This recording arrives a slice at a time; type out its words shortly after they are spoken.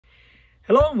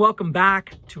Hello and welcome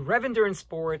back to Rev Endurance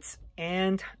Sports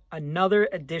and another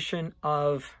edition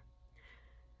of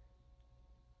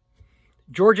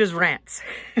George's Rants.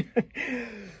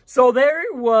 So there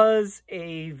was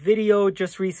a video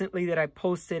just recently that I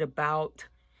posted about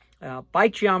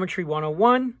Bike Geometry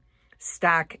 101,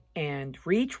 stack and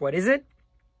reach. What is it?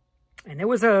 And there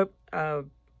was a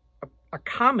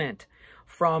comment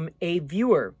from a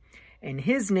viewer, and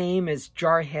his name is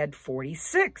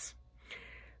Jarhead46.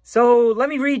 So let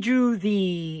me read you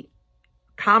the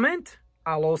comment.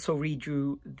 I'll also read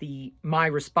you my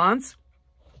response.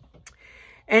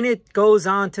 And it goes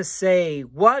on to say,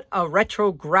 what a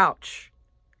retro grouch.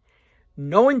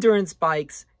 No endurance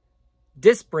bikes,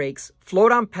 disc brakes,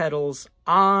 float on pedals,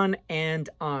 on and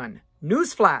on.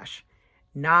 Newsflash,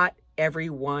 not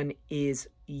everyone is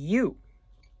you.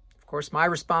 Of course, my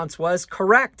response was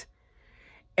correct.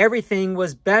 Everything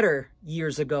was better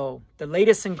years ago. The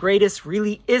latest and greatest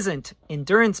really isn't.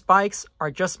 Endurance bikes are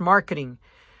just marketing,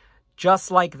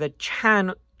 just like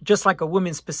a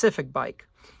women's specific bike.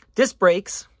 Disc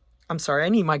brakes, I'm sorry, I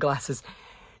need my glasses.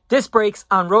 Disc brakes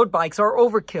on road bikes are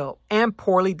overkill and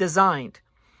poorly designed.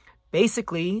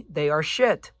 Basically, they are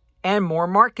shit and more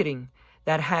marketing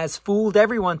that has fooled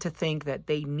everyone to think that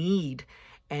they need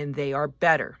and they are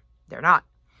better. They're not.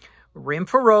 Rim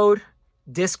for road,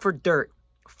 disc for dirt.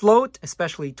 Float,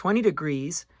 especially 20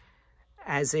 degrees,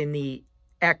 as in the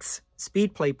X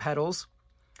Speedplay pedals,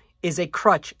 is a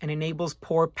crutch and enables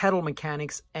poor pedal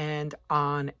mechanics and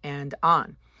on and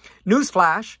on.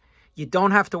 Newsflash, you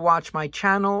don't have to watch my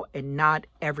channel and not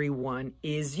everyone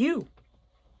is you.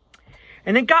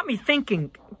 And it got me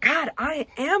thinking, God, I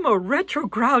am a retro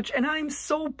grouch and I'm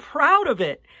so proud of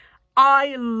it.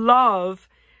 I love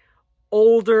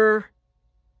older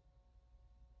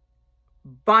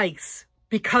bikes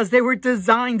because they were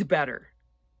designed better.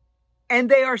 And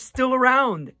they are still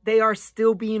around. They are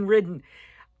still being ridden.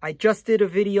 I just did a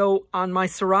video on my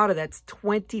Serrata that's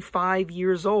 25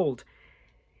 years old.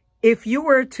 If you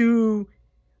were to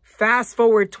fast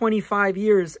forward 25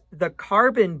 years, the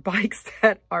carbon bikes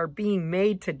that are being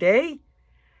made today,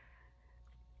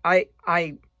 I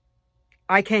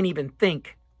can't even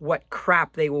think what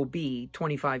crap they will be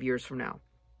 25 years from now.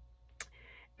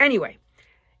 Anyway,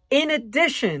 in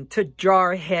addition to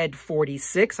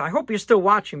Jarhead46, I hope you're still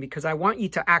watching because I want you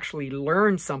to actually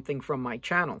learn something from my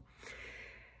channel.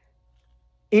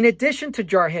 In addition to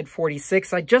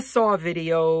Jarhead46, I just saw a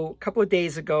video a couple of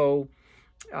days ago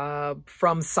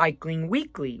from Cycling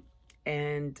Weekly,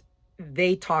 and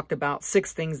they talked about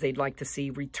 6 things they'd like to see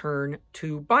return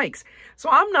to bikes. So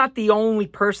I'm not the only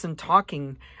person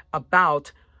talking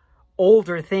about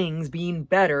older things being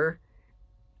better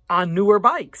on newer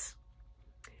bikes.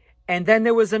 And then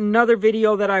there was another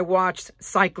video that I watched,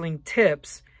 Cycling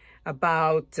Tips,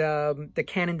 about the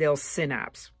Cannondale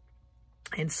Synapse.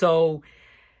 And so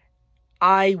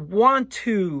I want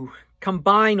to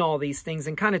combine all these things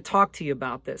and kind of talk to you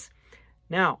about this.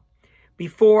 Now,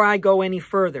 before I go any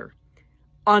further,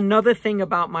 another thing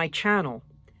about my channel,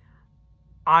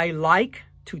 I like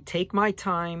to take my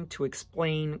time to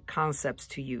explain concepts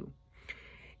to you.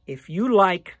 If you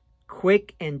like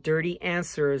quick and dirty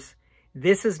answers,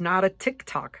 this is not a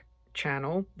TikTok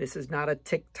channel. This is not a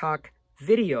TikTok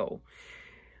video.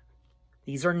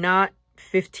 These are not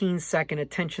 15-second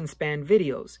attention span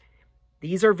videos.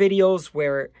 These are videos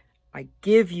where I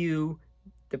give you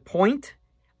the point,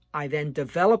 I then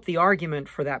develop the argument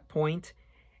for that point,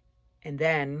 and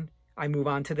then I move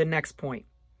on to the next point.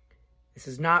 This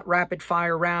is not rapid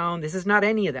fire round. This is not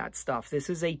any of that stuff. This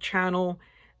is a channel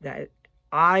that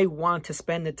I want to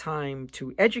spend the time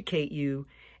to educate you.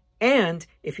 And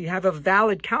if you have a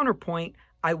valid counterpoint,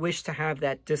 I wish to have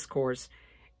that discourse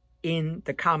in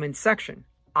the comments section.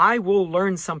 I will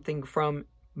learn something from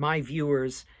my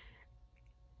viewers,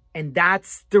 and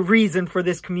that's the reason for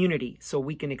this community, so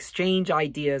we can exchange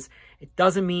ideas. It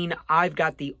doesn't mean I've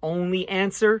got the only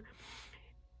answer,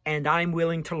 and I'm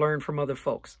willing to learn from other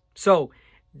folks. So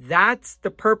that's the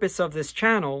purpose of this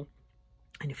channel.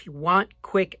 And if you want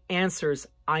quick answers,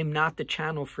 I'm not the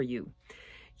channel for you.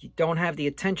 You don't have the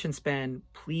attention span,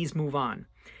 please move on.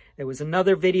 There was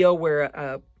another video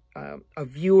where a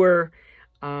viewer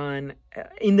in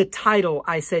the title,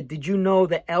 I said, did you know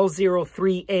the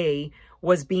L03A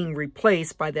was being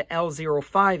replaced by the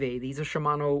L05A? These are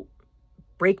Shimano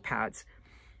brake pads.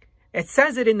 It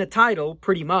says it in the title,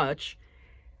 pretty much.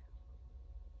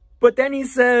 But then he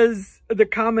says, the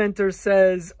commenter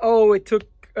says, oh, it took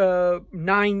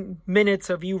 9 minutes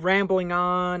of you rambling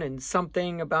on and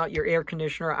something about your air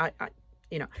conditioner.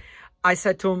 I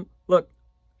said to him, look,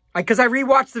 because I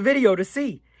rewatched the video to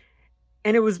see,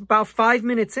 and it was about 5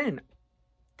 minutes in.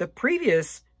 the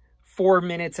previous 4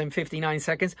 minutes and 59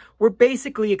 seconds were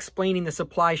basically explaining the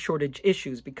supply shortage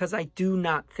issues, because I do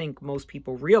not think most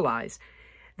people realize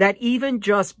that even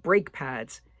just brake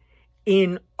pads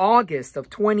in August of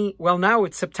now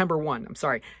it's September 1, I'm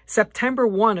sorry, September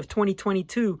 1 of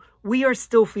 2022, we are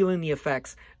still feeling the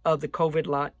effects of the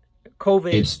COVID.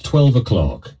 It's 12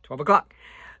 o'clock. 12 o'clock.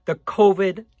 The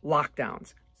COVID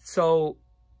lockdowns. So,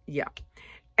 yeah.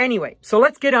 Anyway, so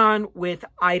let's get on with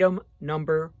item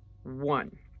number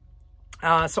 1.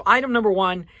 So item number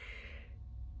 1,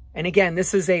 and again,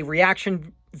 this is a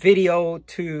reaction video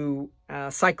to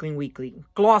Cycling Weekly,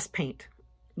 gloss paint.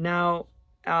 Now,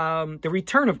 the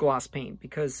return of gloss paint,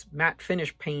 because matte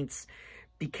finish paints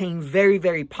became very,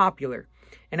 very popular.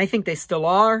 And I think they still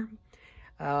are.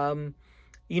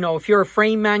 You know, if you're a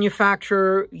frame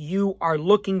manufacturer, you are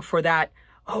looking for that,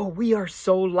 oh, we are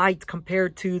so light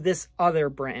compared to this other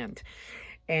brand.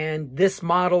 And this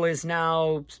model is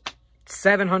now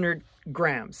 700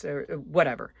 grams or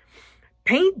whatever.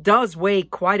 Paint does weigh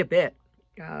quite a bit.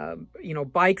 You know,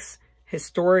 bikes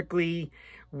historically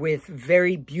with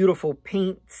very beautiful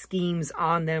paint schemes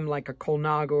on them, like a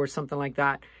Colnago or something like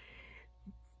that,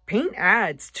 paint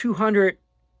adds 200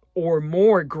 or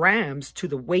more grams to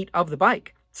the weight of the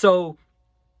bike. So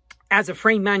as a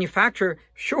frame manufacturer,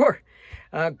 sure,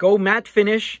 go matte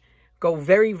finish, go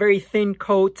very, very thin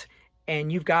coat,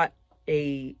 and you've got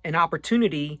an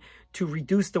opportunity to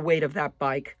reduce the weight of that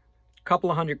bike a couple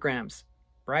of 100 grams,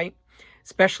 right?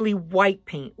 Especially white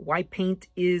paint. White paint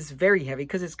is very heavy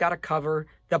because it's got to cover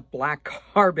the black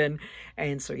carbon.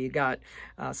 And so you got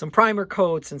some primer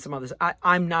coats and some others.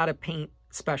 I'm not a paint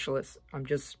specialist. I'm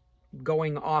just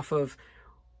going off of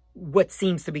what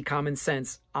seems to be common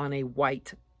sense on a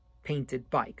white painted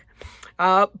bike.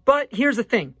 But here's the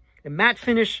thing. The matte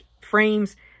finish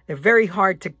frames, they're very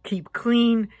hard to keep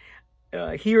clean.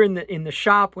 Here in the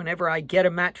shop, whenever I get a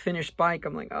matte finish bike,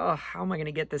 I'm like, oh, how am I going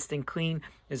to get this thing clean?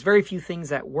 There's very few things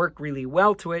that work really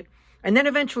well to it. And then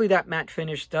eventually that matte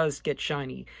finish does get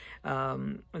shiny.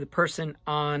 The person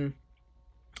on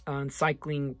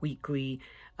Cycling Weekly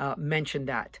mentioned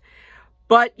that.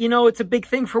 But, you know, it's a big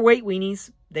thing for weight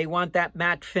weenies. They want that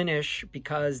matte finish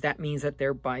because that means that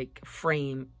their bike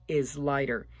frame is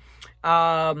lighter.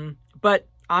 But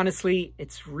honestly,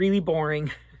 it's really boring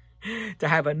to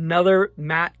have another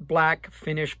matte black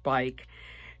finish bike,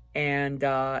 and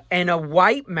a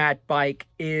white matte bike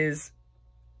is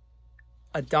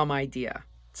a dumb idea.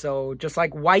 So just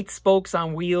like white spokes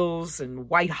on wheels and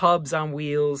white hubs on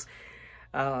wheels,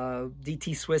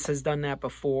 DT Swiss has done that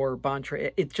before.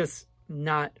 Bontra, it's just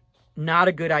not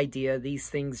a good idea. These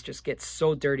things just get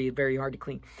so dirty, very hard to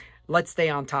clean. Let's stay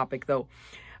on topic though.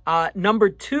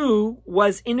 Number 2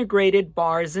 was integrated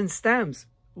bars and stems.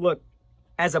 Look,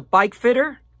 as a bike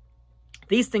fitter,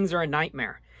 these things are a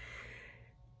nightmare.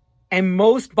 And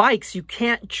most bikes, you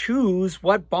can't choose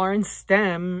what bar and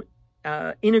stem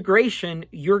integration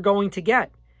you're going to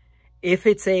get. If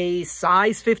it's a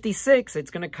size 56,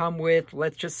 it's going to come with,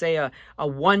 let's just say, a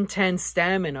 110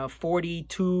 stem and a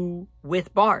 42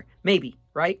 width bar. Maybe,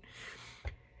 right?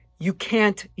 You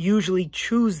can't usually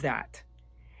choose that.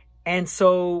 And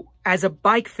so, as a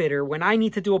bike fitter, when I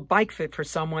need to do a bike fit for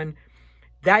someone,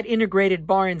 that integrated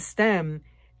bar and stem,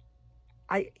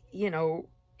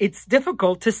 it's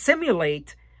difficult to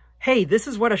simulate, hey, this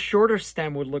is what a shorter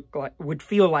stem would look like, would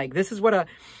feel like. This is what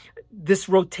this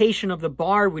rotation of the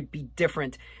bar would be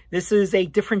different. This is a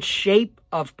different shape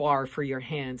of bar for your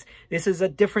hands. This is a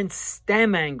different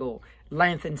stem angle,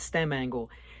 length and stem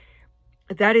angle.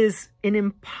 That is an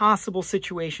impossible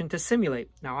situation to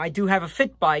simulate. Now, I do have a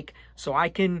fit bike, so I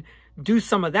can do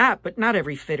some of that, but not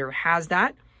every fitter has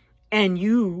that. And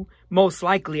you, most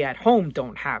likely at home,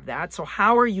 don't have that. So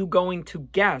how are you going to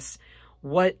guess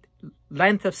what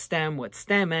length of stem, what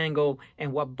stem angle,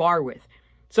 and what bar width?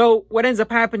 So what ends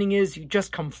up happening is you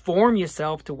just conform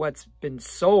yourself to what's been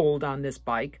sold on this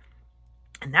bike.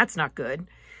 And that's not good.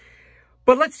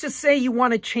 But let's just say you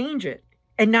want to change it.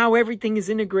 And now everything is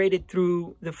integrated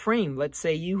through the frame. Let's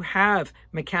say you have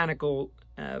mechanical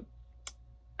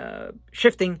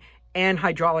shifting and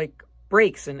hydraulic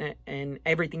brakes, and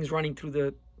everything's running through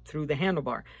the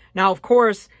handlebar. Now, of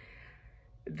course,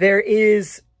 there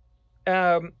is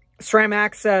SRAM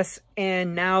access,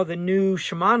 and now the new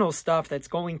Shimano stuff that's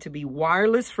going to be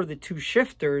wireless for the 2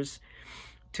 shifters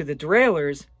to the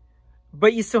derailleurs,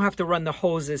 but you still have to run the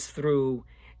hoses through,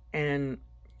 and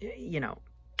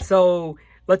so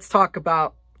let's talk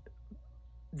about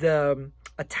the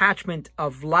attachment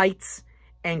of lights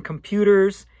and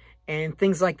computers and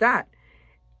things like that.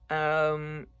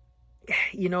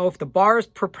 If the bar is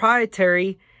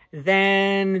proprietary,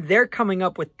 then they're coming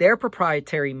up with their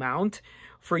proprietary mount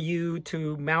for you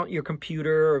to mount your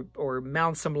computer, or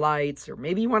mount some lights, or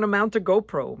maybe you want to mount a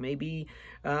GoPro. Maybe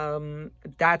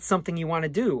that's something you want to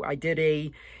do. I did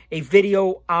a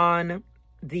video on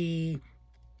the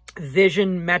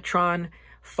Vision Metron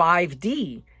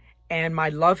 5D and my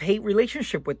love-hate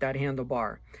relationship with that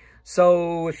handlebar.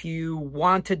 So if you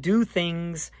want to do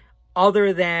things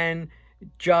other than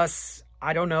just,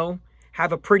 I don't know,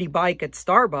 have a pretty bike at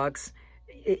Starbucks,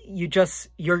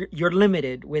 you're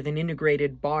limited with an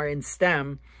integrated bar and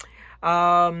stem.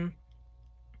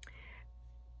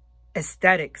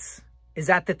 Aesthetics, is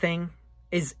that the thing?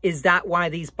 Is that why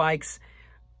these bikes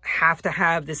have to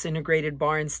have this integrated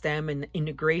bar and stem, and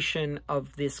integration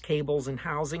of this cables and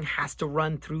housing has to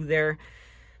run through there?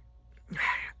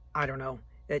 I don't know.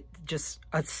 Just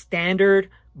a standard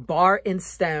bar and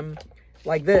stem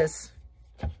like this,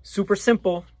 super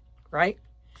simple, right?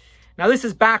 Now this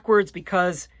is backwards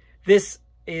because this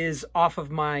is off of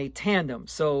my tandem,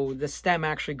 so the stem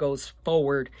actually goes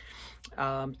forward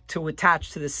to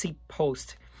attach to the seat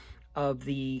post of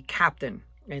the captain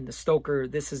and the stoker.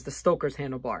 This is the stoker's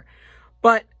handlebar.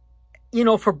 But, you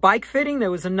know, for bike fitting,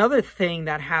 there was another thing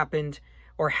that happened,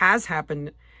 or has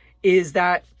happened, is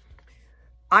that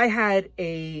I had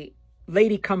a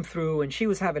lady come through and she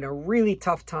was having a really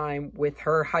tough time with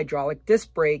her hydraulic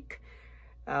disc brake.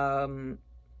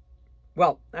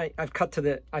 Well, I've cut to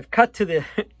the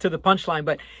punchline,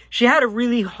 but she had a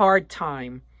really hard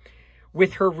time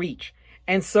with her reach.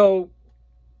 And so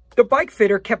the bike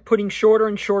fitter kept putting shorter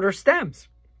and shorter stems.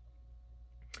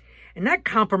 And that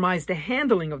compromised the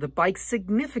handling of the bike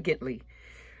significantly,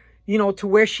 you know, to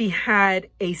where she had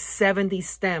a 70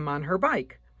 stem on her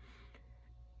bike.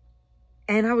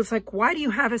 And I was like, why do you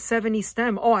have a 70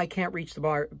 stem? Oh, I can't reach the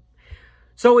bar.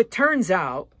 So it turns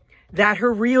out that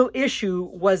her real issue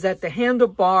was that the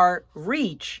handlebar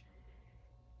reach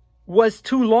was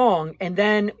too long, and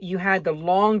then you had the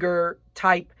longer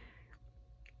type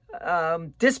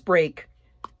disc brake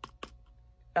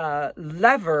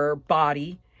lever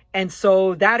body, and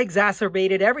so that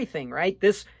exacerbated everything, right?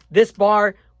 This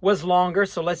bar was longer,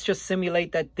 so let's just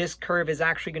simulate that this curve is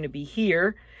actually going to be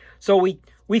here. So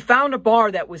we found a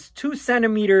bar that was 2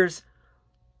 centimeters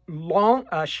long,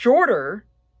 a shorter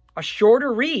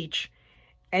reach,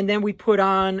 and then we put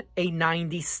on a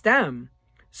 90 stem.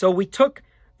 So we took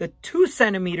the 2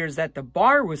 centimeters that the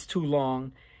bar was too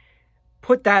long,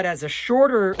 put that as a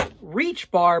shorter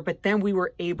reach bar, but then we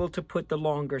were able to put the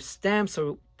longer stem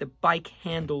so the bike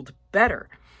handled better.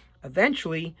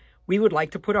 Eventually, we would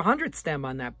like to put 100 stem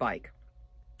on that bike,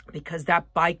 because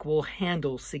that bike will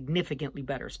handle significantly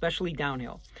better, especially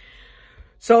downhill.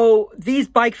 So these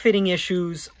bike fitting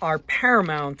issues are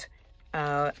paramount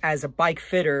as a bike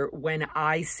fitter when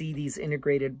I see these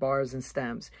integrated bars and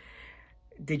stems.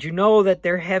 Did you know that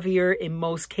they're heavier in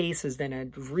most cases than a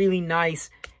really nice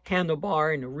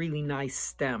handlebar and a really nice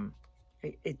stem?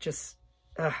 It just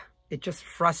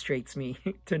frustrates me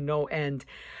to no end.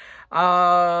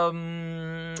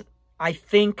 I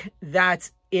think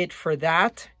that's it for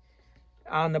that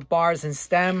on the bars and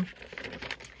stem.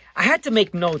 I had to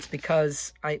make notes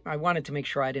because I wanted to make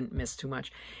sure I didn't miss too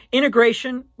much.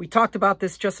 Integration, we talked about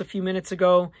this just a few minutes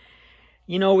ago.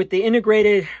 You know, with the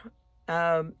integrated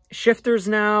shifters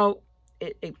now,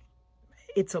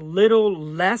 it's a little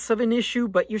less of an issue,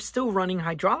 but you're still running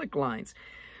hydraulic lines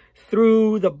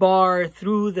through the bar,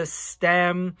 through the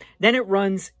stem. Then it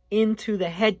runs into the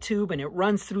head tube and it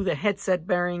runs through the headset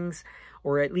bearings,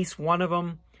 or at least one of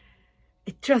them.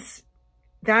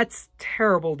 That's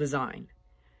terrible design.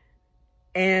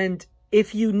 And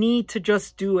if you need to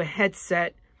just do a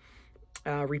headset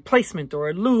replacement or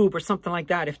a lube or something like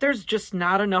that, if there's just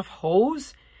not enough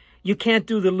hose, you can't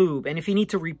do the lube. And if you need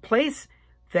to replace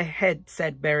the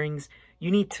headset bearings, you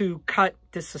need to cut,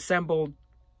 disassemble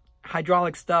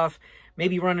hydraulic stuff,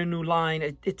 maybe run a new line.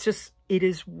 It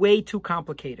is way too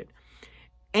complicated.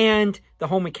 And the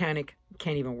home mechanic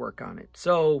can't even work on it.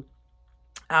 So,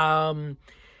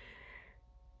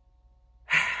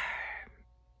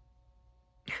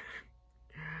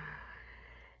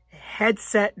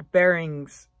 headset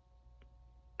bearings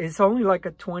is only like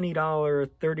a $20 or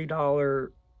 $30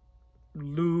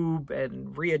 lube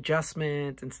and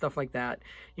readjustment and stuff like that.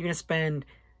 You're going to spend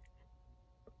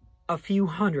a few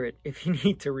hundred if you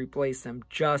need to replace them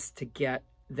just to get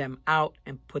them out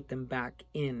and put them back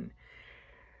in.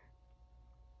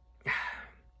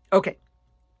 Okay.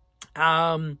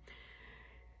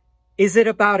 Is it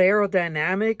about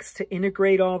aerodynamics to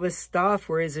integrate all this stuff,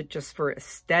 or is it just for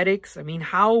aesthetics? I mean,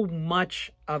 how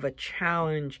much of a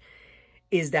challenge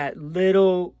is that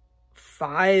little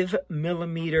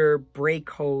 5mm brake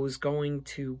hose going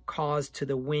to cause to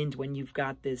the wind when you've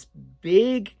got this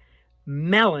big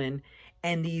melon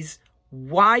and these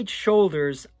wide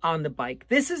shoulders on the bike?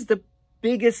 This is the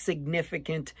biggest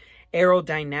significant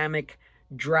aerodynamic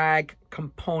drag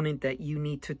component that you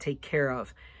need to take care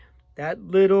of. That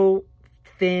little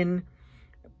thin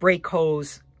brake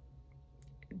hose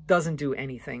doesn't do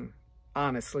anything,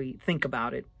 honestly. Think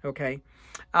about it, okay?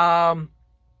 All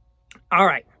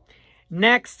right.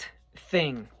 Next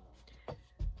thing.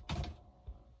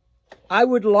 I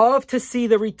would love to see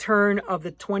the return of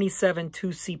the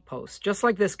 27-2 seat post, just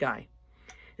like this guy.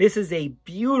 This is a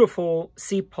beautiful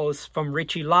seat post from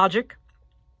Ritchie Logic,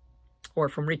 or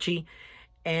from Ritchie,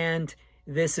 and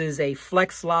this is a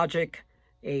Flex Logic,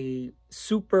 a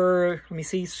Super, let me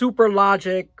see, Super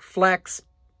Logic, Flex,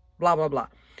 blah, blah, blah.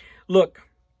 Look,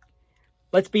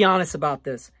 let's be honest about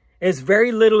this. There's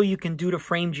very little you can do to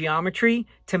frame geometry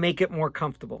to make it more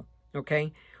comfortable,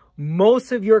 okay?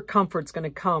 Most of your comfort's going to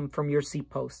come from your seat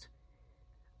post.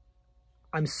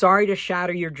 I'm sorry to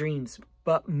shatter your dreams,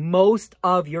 but most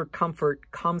of your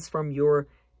comfort comes from your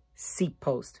seat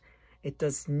post. It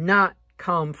does not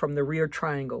come from the rear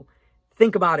triangle.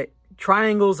 Think about it.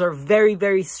 Triangles are very,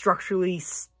 very structurally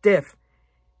stiff.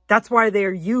 That's why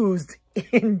they're used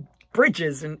in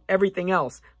bridges and everything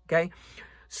else, okay?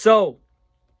 So,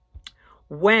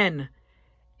 when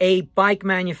a bike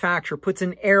manufacturer puts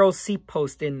an aero seat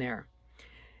post in there,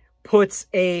 puts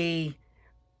a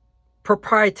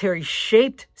proprietary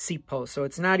shaped seat post, so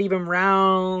it's not even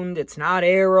round, it's not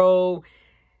aero,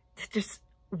 it's just,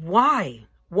 why?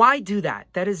 Why do that?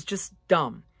 That is just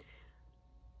dumb.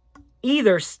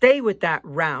 Either stay with that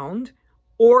round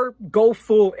or go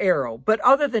full aero. But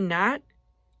other than that,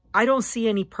 I don't see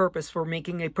any purpose for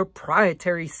making a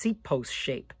proprietary seat post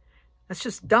shape. That's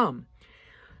just dumb.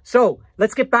 So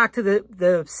let's get back to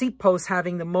the seat post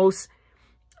having the most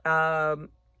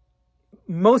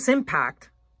impact.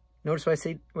 Notice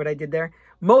what I did there?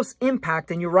 Most impact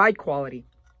in your ride quality.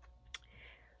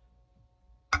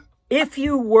 If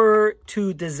you were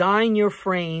to design your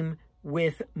frame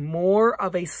with more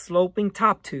of a sloping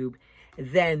top tube,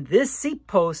 then this seat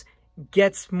post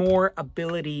gets more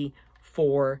ability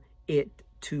for it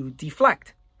to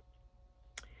deflect.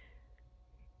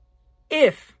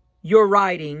 If you're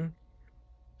riding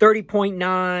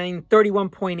 30.9,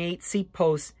 31.8 seat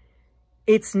posts,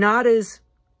 it's not as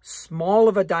small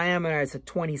of a diameter as a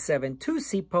 27-2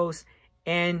 seat post,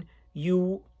 and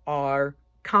you are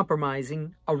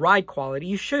compromising a ride quality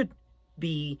you should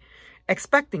be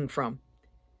expecting from.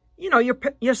 You know,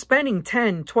 you're spending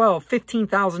 $10,000, $12,000,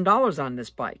 $15,000 on this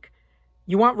bike.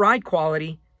 You want ride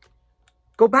quality?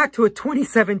 Go back to a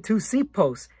 27-2 seat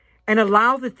post and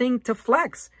allow the thing to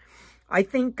flex. I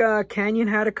think Canyon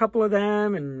had a couple of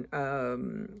them, and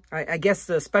I guess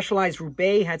the Specialized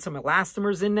Roubaix had some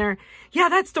elastomers in there. Yeah,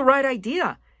 that's the right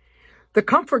idea. The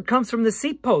comfort comes from the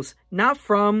seat post, not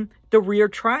from the rear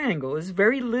triangle. There's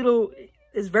very little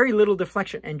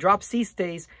deflection. And drop C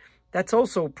stays, that's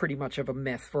also pretty much of a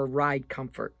myth for ride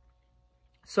comfort.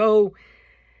 So,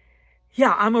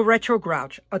 yeah, I'm a retro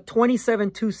grouch, a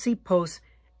 27-2 seat post,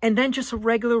 and then just a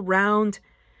regular round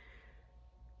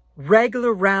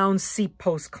seat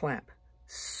post clamp.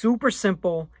 Super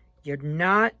simple. You're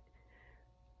not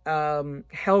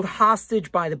held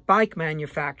hostage by the bike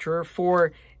manufacturer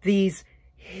for these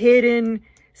hidden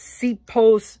seat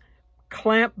post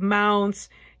clamp mounts,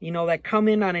 you know, that come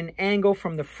in on an angle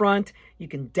from the front. You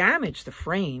can damage the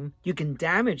frame. You can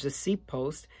damage the seat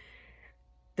post.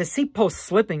 The seat post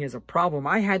slipping is a problem.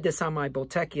 I had this on my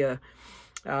Bottecchia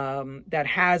that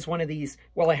has one of these.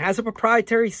 Well, it has a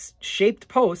proprietary shaped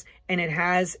post, and it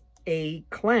has a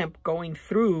clamp going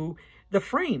through the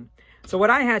frame. So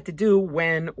what I had to do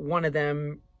when one of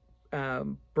them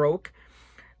broke,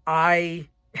 I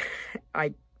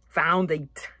found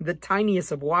the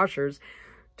tiniest of washers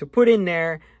to put in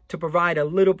there to provide a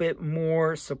little bit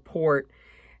more support,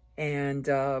 and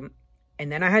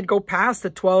then I had to go past the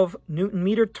 12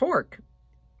 Newton-meter torque.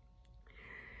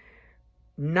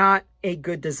 Not a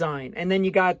good design. And then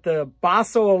you got the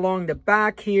Basso along the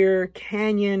back here,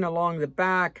 Canyon along the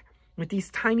back with these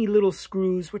tiny little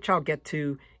screws, which I'll get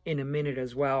to in a minute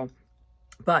as well.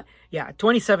 But yeah,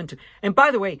 27-2. And by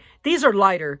the way, these are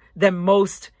lighter than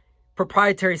most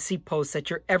proprietary seat posts that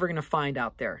you're ever going to find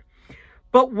out there.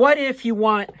 But what if you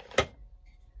want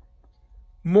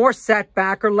more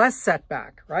setback or less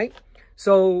setback, right?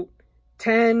 So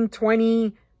 10,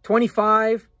 20,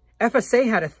 25. FSA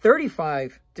had a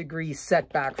 35-degree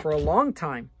setback for a long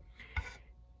time.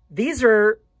 These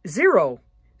are 0.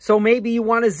 So maybe you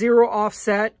want a 0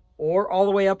 offset, or all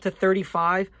the way up to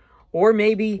 35. Or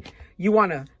maybe you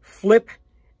want to flip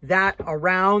that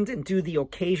around and do the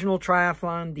occasional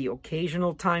triathlon, the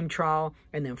occasional time trial,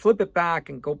 and then flip it back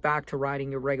and go back to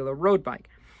riding your regular road bike.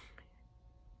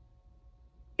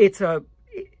 It's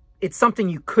something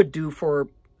you could do for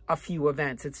a few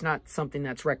events. It's not something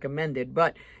that's recommended,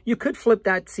 but you could flip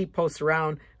that seat post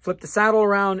around, flip the saddle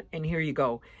around, and here you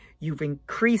go. You've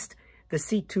increased the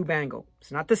seat tube angle.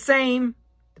 It's not the same.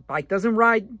 The bike doesn't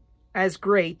ride as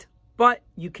great, but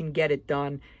you can get it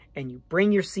done, and you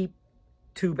bring your seat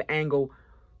tube angle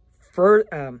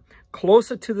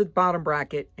closer to the bottom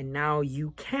bracket, and now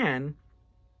you can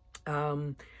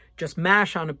just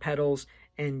mash on the pedals,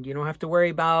 and you don't have to worry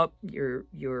about your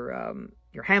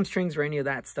hamstrings or any of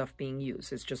that stuff being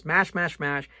used. It's just mash, mash,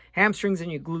 mash, hamstrings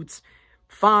and your glutes,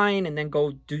 fine, and then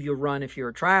go do your run if you're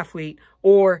a triathlete,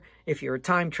 or if you're a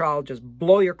time trial, just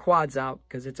blow your quads out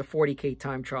because it's a 40K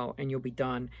time trial and you'll be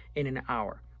done in an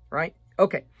hour, right?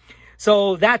 Okay,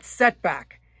 so that's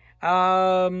setback.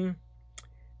 And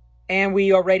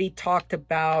we already talked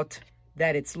about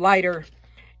that it's lighter.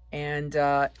 And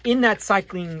in that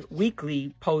Cycling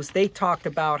Weekly post, they talked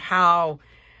about how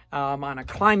on a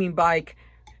climbing bike,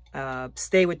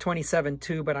 stay with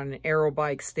 27.2, but on an aero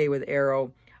bike, stay with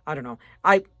aero. I don't know.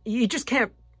 You just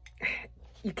can't,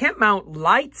 you can't mount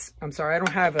lights. I'm sorry, I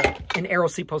don't have an aero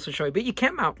seat post to show you, but you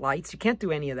can't mount lights. You can't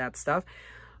do any of that stuff.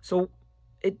 So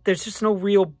there's just no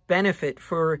real benefit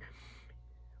for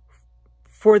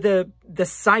the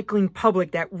cycling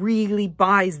public that really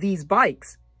buys these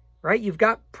bikes, right? You've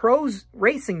got pros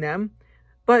racing them,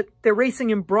 but they're racing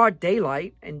in broad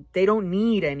daylight and they don't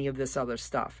need any of this other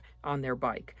stuff on their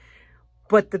bike.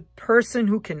 But the person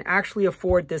who can actually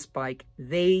afford this bike,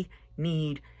 they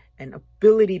need an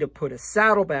ability to put a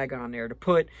saddlebag on there, to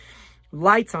put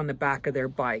lights on the back of their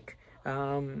bike.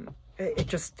 It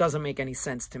just doesn't make any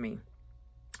sense to me.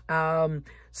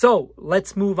 So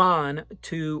let's move on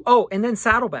to, oh, and then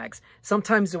saddlebags.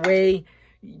 Sometimes the way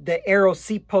the aero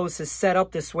seat post is set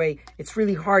up this way, it's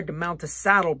really hard to mount a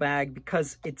saddlebag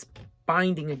because it's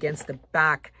binding against the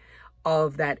back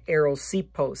of that aero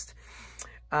seat post.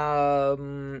 All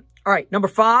right, number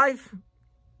 5,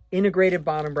 integrated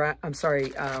bottom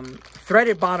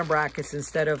threaded bottom brackets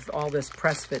instead of all this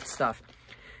press fit stuff.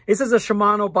 This is a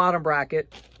Shimano bottom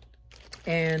bracket,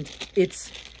 and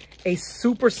it's a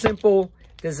super simple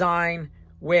design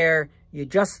where you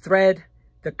just thread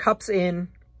the cups in,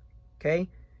 okay?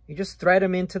 You just thread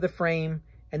them into the frame,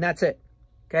 and that's it,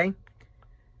 okay?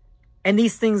 And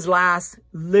these things last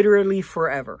literally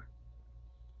forever.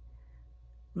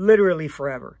 Literally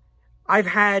forever. I've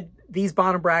had these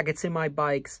bottom brackets in my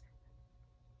bikes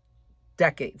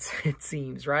decades, it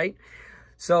seems, right?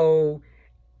 So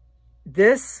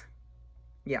this,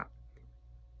 yeah.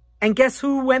 And guess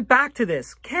who went back to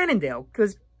this? Cannondale.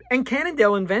 And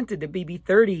Cannondale invented the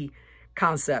BB30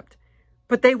 concept.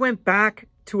 But they went back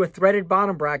to a threaded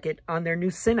bottom bracket on their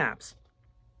new Synapse.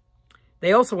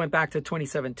 They also went back to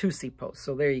 27.2 seat post.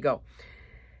 So there you go.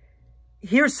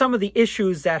 Here's some of the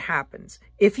issues that happens.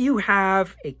 If you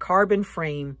have a carbon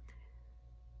frame,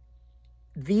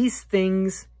 these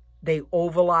things, they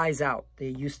ovalize out. They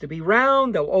used to be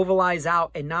round, they'll ovalize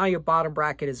out, and now your bottom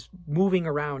bracket is moving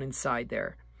around inside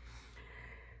there.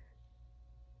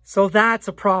 So that's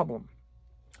a problem.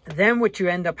 Then what you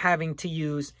end up having to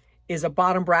use is a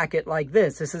bottom bracket like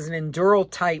this. This is an Enduro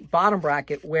type bottom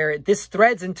bracket where this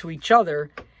threads into each other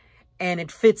and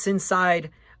it fits inside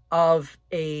of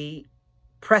a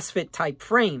press fit type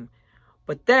frame.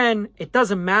 But then it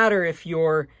doesn't matter if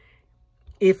your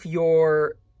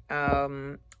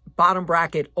bottom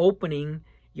bracket opening,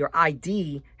 your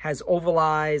ID has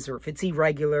ovalized, or if it's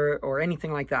irregular or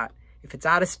anything like that. If it's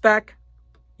out of spec,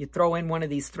 you throw in one of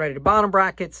these threaded bottom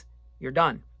brackets, you're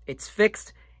done. It's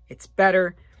fixed, it's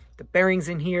better. The bearings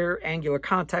in here, angular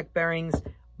contact bearings,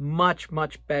 much,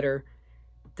 much better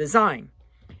design.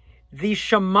 The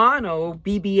Shimano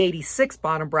BB86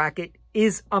 bottom bracket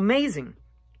is amazing.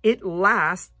 It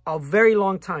lasts a very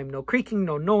long time. No creaking,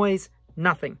 no noise,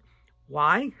 nothing.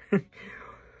 Why?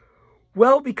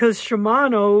 Well, because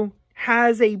Shimano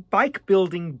has a bike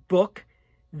building book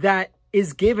that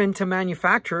is given to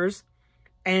manufacturers.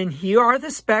 And here are the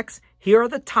specs. Here are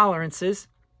the tolerances.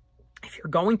 If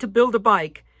you're going to build a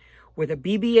bike with a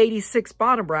BB86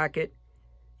 bottom bracket,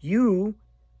 you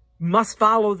must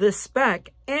follow this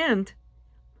spec, and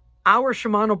our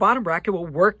Shimano bottom bracket will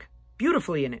work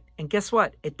beautifully in it. And guess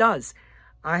what? It does.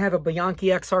 I have a Bianchi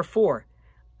XR4.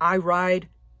 I ride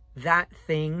that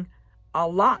thing a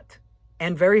lot,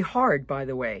 and very hard, by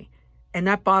the way. And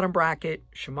that bottom bracket,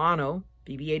 Shimano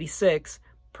BB86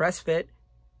 press fit,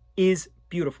 is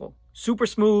beautiful. Super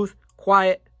smooth,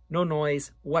 quiet, no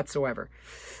noise whatsoever.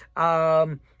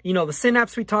 You know, the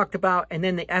Synapse we talked about, and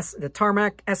then the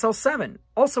Tarmac SL7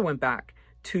 also went back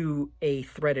to a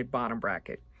threaded bottom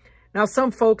bracket. Now, some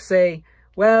folks say,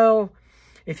 well,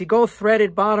 if you go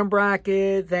threaded bottom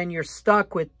bracket, then you're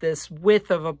stuck with this width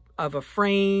of a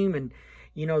frame, and,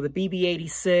 you know, the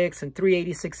BB86 and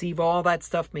 386 Evo, all that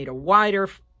stuff made a wider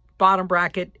bottom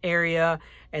bracket area,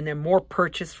 and then more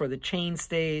purchase for the chain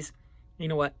stays. You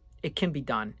know what? It can be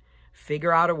done.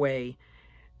 Figure out a way.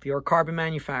 If you're a carbon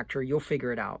manufacturer, you'll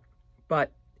figure it out.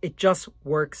 But it just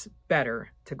works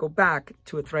better to go back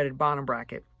to a threaded bottom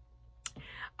bracket.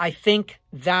 I think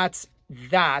that's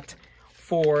that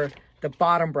for the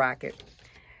bottom bracket.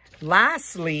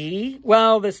 Lastly,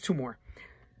 well, there's two more.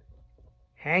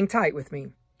 Hang tight with me.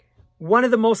 One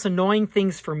of the most annoying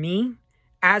things for me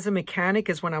as a mechanic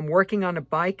is when I'm working on a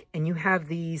bike and you have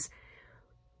these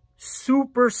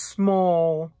super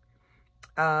small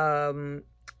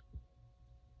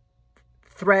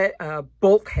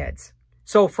bolt heads.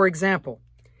 So, for example,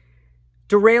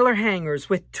 derailleur hangers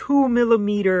with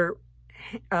 2mm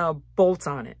bolts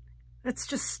on it. That's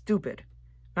just stupid.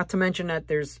 Not to mention that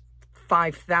there's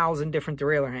 5,000 different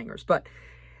derailleur hangers. But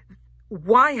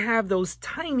why have those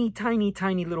tiny, tiny,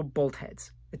 tiny little bolt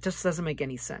heads? It just doesn't make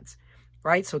any sense,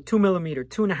 right? So 2mm,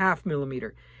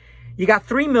 2.5mm. You got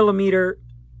 3mm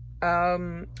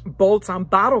bolts on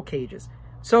bottle cages.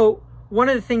 So one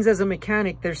of the things as a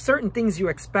mechanic, there's certain things you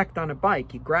expect on a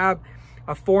bike. You grab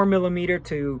a 4mm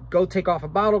to go take off a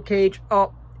bottle cage.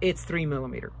 Oh, it's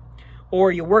 3mm.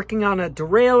 Or you're working on a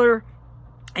derailleur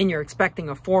and you're expecting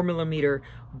a 4mm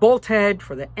bolt head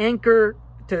for the anchor,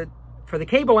 for the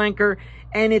cable anchor,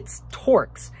 and it's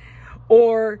Torx.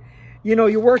 Or, you know,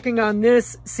 you're working on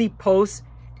this seat post,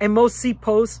 and most seat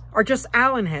posts are just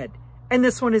Allen head, and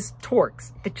this one is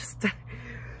Torx. It just,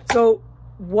 so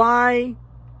why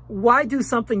do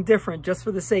something different just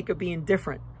for the sake of being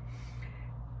different?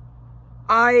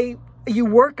 You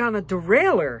work on a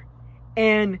derailleur,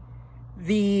 and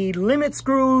the limit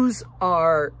screws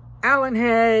are Allen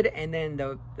head, and then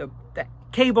the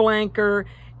cable anchor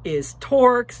is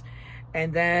Torx,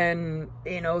 and then,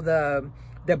 you know, the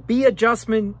B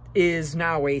adjustment is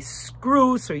now a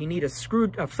screw, so you need a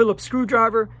Phillips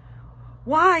screwdriver.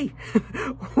 Why?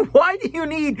 Why do you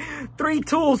need 3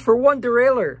 tools for one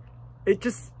derailleur?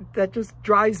 That just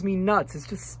drives me nuts. It's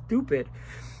just stupid.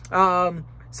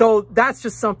 So that's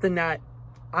just something that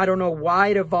I don't know why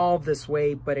it evolved this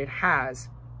way, but it has.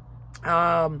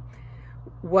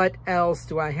 What else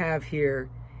do I have here?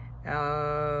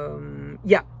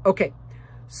 Yeah, okay.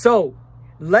 So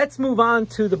let's move on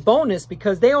to the bonus,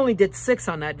 because they only did 6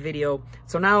 on that video.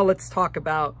 So now let's talk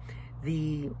about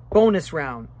the bonus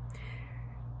round.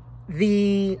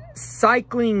 The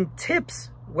Cycling Tips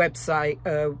website,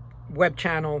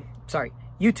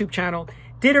 YouTube channel,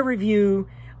 did a review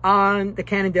on the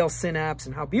Cannondale Synapse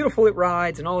and how beautiful it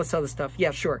rides and all this other stuff.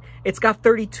 Yeah, sure. It's got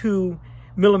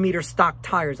 32mm stock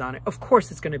tires on it. Of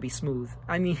course it's going to be smooth.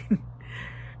 I mean,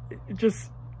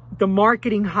 just the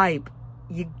marketing hype,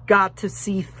 you got to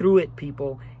see through it,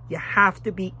 people. You have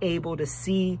to be able to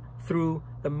see through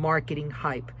the marketing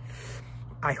hype.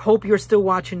 I hope you're still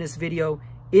watching this video.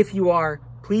 If you are,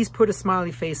 please put a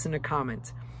smiley face in the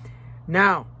comments.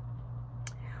 Now,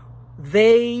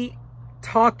 they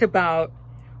talked about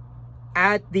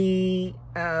they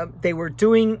were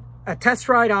doing a test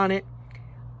ride on it.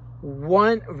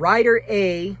 Rider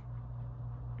A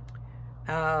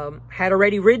had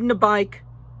already ridden the bike,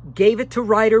 gave it to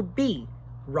Rider B.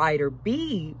 Rider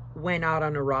B went out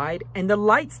on a ride and the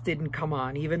lights didn't come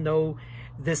on, even though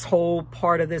this whole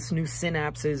part of this new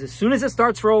Synapse is as soon as it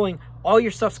starts rolling, all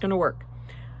your stuff's going to work.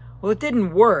 Well, it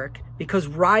didn't work because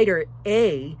Rider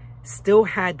A still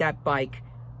had that bike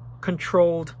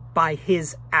controlled by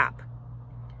his app.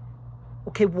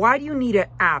 Okay, why do you need an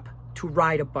app to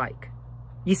ride a bike?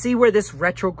 You see where this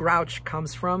retro grouch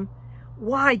comes from?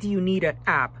 Why do you need an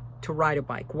app to ride a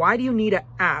bike? Why do you need an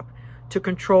app to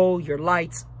control your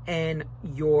lights and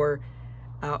your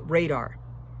radar?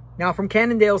 Now, from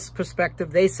Cannondale's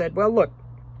perspective, they said, well, look,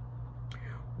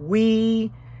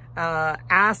 we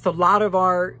asked a lot of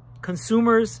our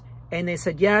consumers, and they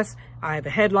said, yes, I have a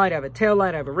headlight, I have a tail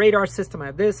light, I have a radar system, I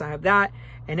have this, I have that.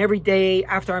 And every day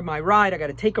after my ride, I got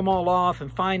to take them all off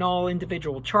and find all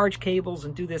individual charge cables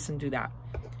and do this and do that.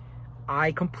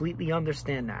 I completely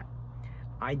understand that.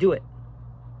 I do it.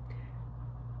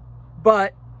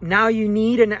 But now you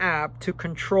need an app to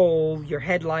control your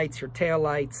headlights, your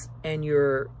taillights, and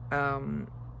your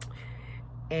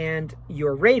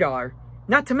radar.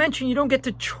 Not to mention, you don't get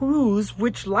to choose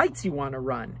which lights you want to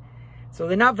run. So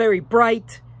they're not very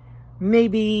bright.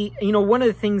 maybe, you know, one of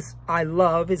the things I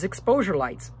love is exposure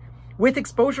lights. With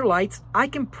exposure lights, I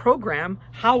can program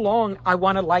how long I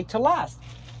want a light to last.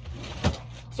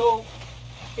 So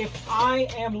if I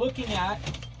am looking at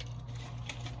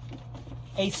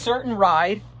a certain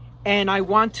ride and I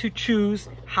want to choose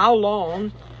how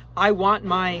long I want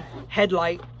my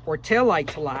headlight or tail light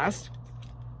to last,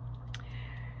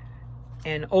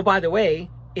 and oh, by the way,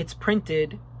 it's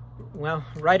printed, well,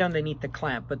 right underneath the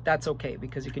clamp, but that's okay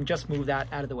because you can just move that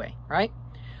out of the way, right?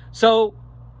 So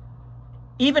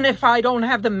even if I don't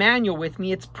have the manual with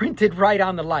me, it's printed right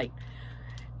on the light.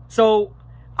 So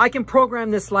I can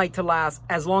program this light to last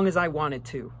as long as I want it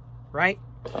to, right?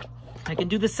 I can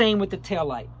do the same with the tail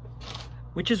light,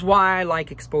 which is why I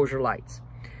like exposure lights.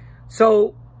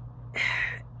 So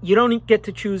you don't get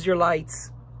to choose your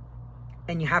lights,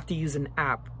 and you have to use an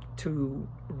app to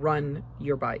run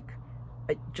your bike.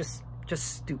 Just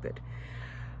stupid.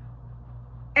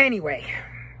 Anyway,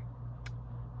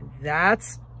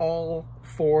 that's all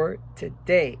for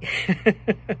today.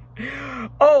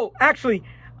 Oh, actually,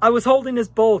 I was holding this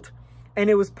bolt, and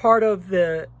it was part of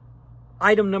the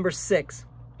item number 6.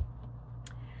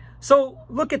 So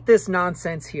look at this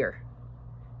nonsense here.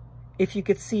 If you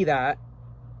could see that,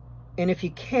 and if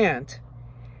you can't,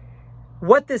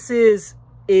 what this is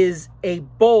a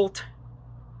bolt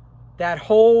that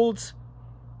holds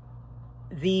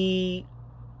the,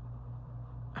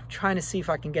 I'm trying to see if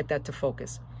I can get that to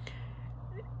focus.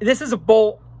 This is a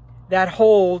bolt that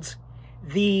holds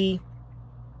the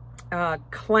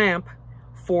clamp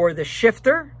for the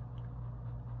shifter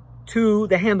to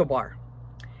the handlebar.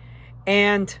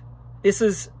 And this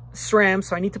is SRAM,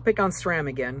 so I need to pick on SRAM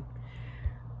again.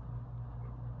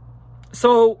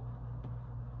 So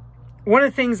one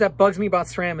of the things that bugs me about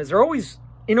SRAM is they're always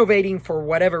innovating for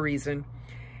whatever reason,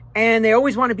 and they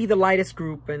always want to be the lightest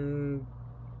group, and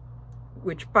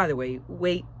which, by the way,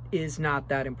 weight is not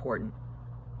that important.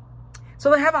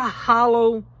 So they have a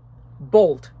hollow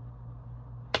bolt.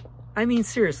 I mean,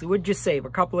 seriously, would you save a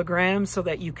couple of grams so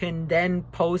that you can then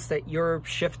post that your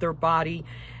shifter body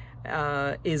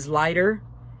is lighter?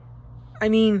 I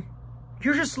mean,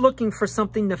 you're just looking for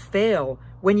something to fail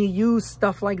when you use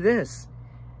stuff like this.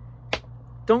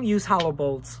 Don't use hollow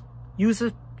bolts. Use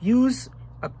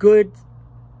a good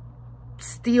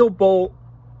steel bolt.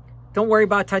 Don't worry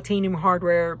about titanium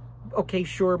hardware. Okay,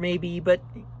 sure, maybe, but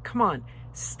come on.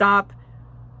 Stop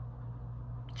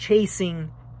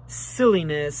chasing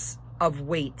silliness of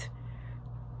weight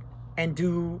and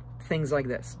do things like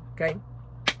this, okay?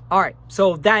 All right,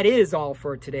 so that is all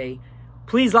for today.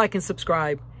 Please like and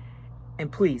subscribe,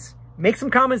 and please make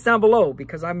some comments down below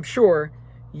because I'm sure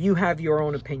you have your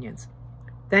own opinions.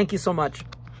 Thank you so much.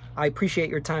 I appreciate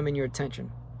your time and your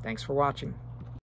attention. Thanks for watching.